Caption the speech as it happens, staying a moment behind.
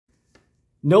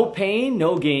No pain,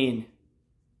 no gain.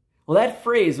 Well, that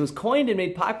phrase was coined and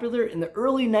made popular in the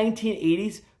early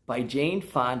 1980s by Jane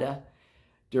Fonda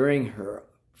during her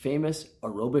famous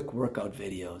aerobic workout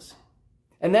videos.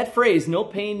 And that phrase, no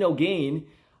pain, no gain,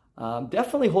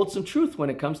 definitely holds some truth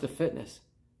when it comes to fitness.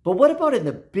 But what about in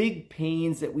the big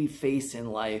pains that we face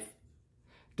in life?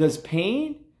 Does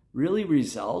pain really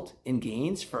result in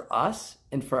gains for us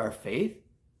and for our faith?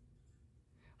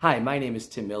 Hi, my name is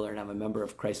Tim Mueller, and I'm a member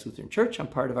of Christ Lutheran Church. I'm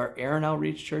part of our Erin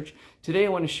Outreach Church. Today I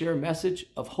want to share a message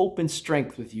of hope and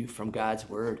strength with you from God's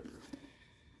Word.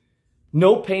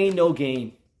 No pain, no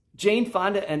gain. Jane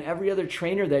Fonda and every other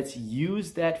trainer that's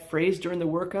used that phrase during the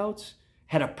workouts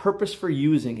had a purpose for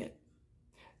using it.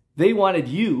 They wanted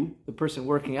you, the person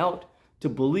working out, to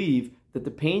believe that the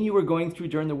pain you were going through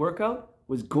during the workout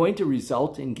was going to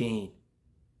result in gain.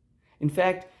 In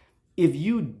fact, if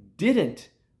you didn't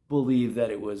believe that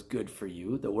it was good for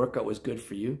you, the workout was good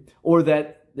for you, or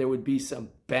that there would be some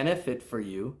benefit for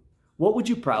you, what would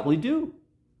you probably do?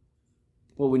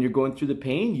 Well, when you're going through the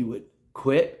pain, you would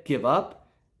quit, give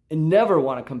up, and never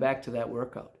want to come back to that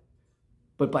workout.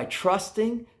 But by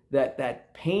trusting that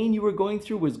that pain you were going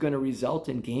through was going to result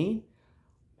in gain,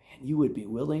 man, you would be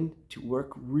willing to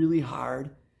work really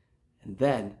hard and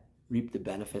then reap the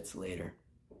benefits later.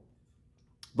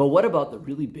 But what about the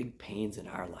really big pains in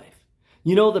our life?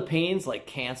 You know, the pains like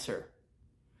cancer,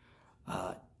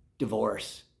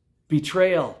 divorce,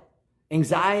 betrayal,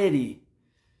 anxiety,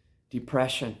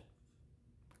 depression,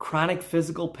 chronic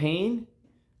physical pain,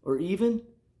 or even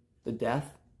the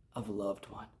death of a loved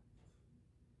one.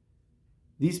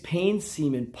 These pains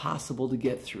seem impossible to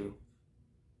get through.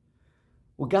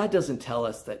 Well, God doesn't tell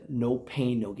us that no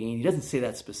pain, no gain. He doesn't say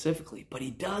that specifically, but he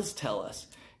does tell us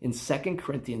in 2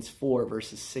 Corinthians 4,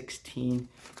 verses 16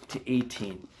 to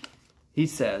 18. He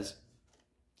says,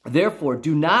 "Therefore,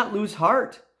 do not lose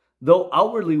heart. Though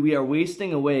outwardly we are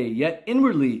wasting away, yet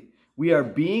inwardly we are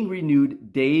being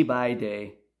renewed day by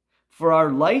day. For our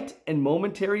light and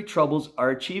momentary troubles are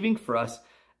achieving for us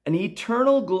an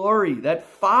eternal glory that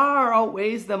far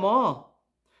outweighs them all.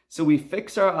 So we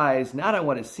fix our eyes not on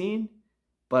what is seen,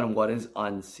 but on what is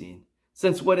unseen.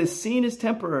 Since what is seen is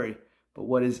temporary, but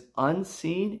what is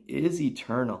unseen is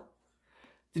eternal."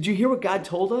 Did you hear what God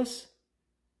told us?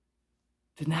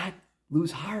 To not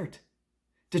lose heart.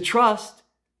 To trust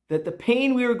that the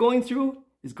pain we are going through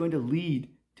is going to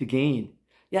lead to gain.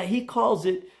 Yeah, he calls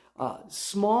it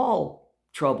small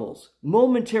troubles,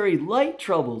 momentary light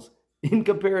troubles in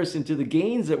comparison to the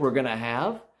gains that we're going to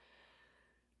have.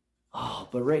 Oh,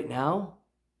 but right now,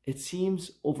 it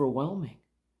seems overwhelming.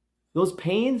 Those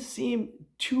pains seem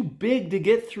too big to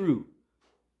get through.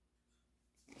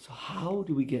 So how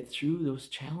do we get through those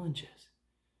challenges?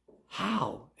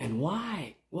 How and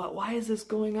why? Why is this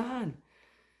going on?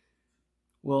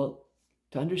 Well,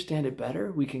 to understand it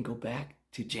better, we can go back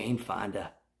to Jane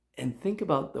Fonda and think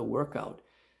about the workout.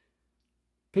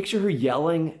 Picture her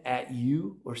yelling at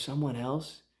you or someone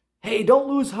else, "Hey, don't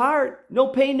lose heart. No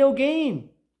pain, no gain."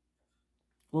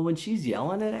 Well, when she's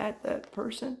yelling at that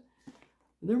person,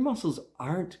 their muscles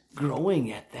aren't growing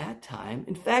at that time.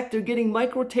 In fact, they're getting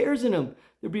micro tears in them.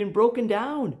 They're being broken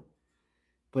down.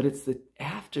 But it's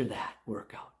after that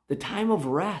workout, the time of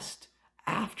rest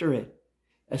after it,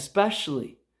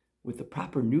 especially with the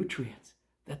proper nutrients,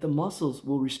 that the muscles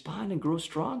will respond and grow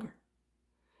stronger.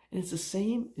 And it's the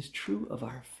same is true of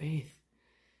our faith.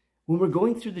 When we're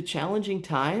going through the challenging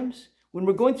times, when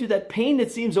we're going through that pain that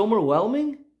seems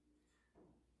overwhelming,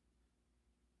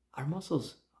 our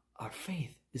muscles, our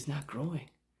faith is not growing.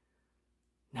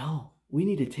 No, we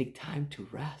need to take time to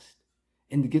rest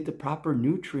and to get the proper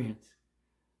nutrients.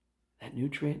 That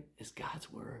nutrient is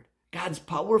God's Word, God's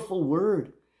powerful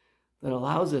Word that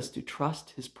allows us to trust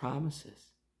His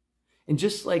promises. And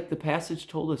just like the passage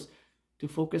told us to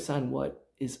focus on what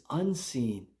is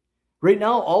unseen. Right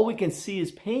now, all we can see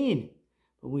is pain.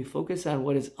 But when we focus on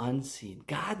what is unseen,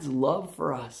 God's love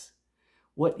for us,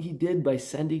 what He did by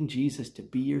sending Jesus to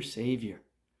be your Savior,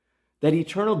 that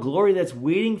eternal glory that's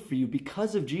waiting for you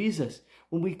because of Jesus,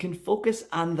 when we can focus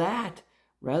on that,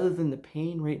 rather than the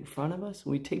pain right in front of us,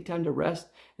 when we take time to rest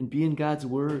and be in God's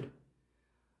Word,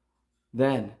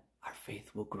 then our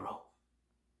faith will grow.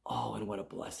 Oh, and what a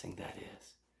blessing that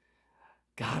is.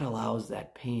 God allows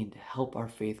that pain to help our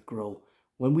faith grow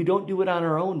when we don't do it on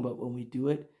our own, but when we do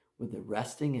it with the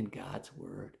resting in God's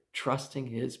Word, trusting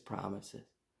His promises.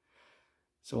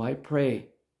 So I pray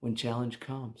when challenge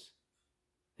comes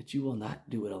that you will not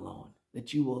do it alone,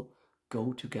 that you will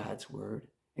go to God's Word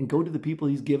and go to the people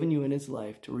He's given you in His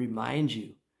life to remind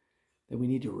you that we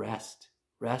need to rest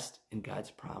in God's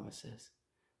promises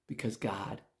because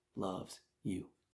God loves you.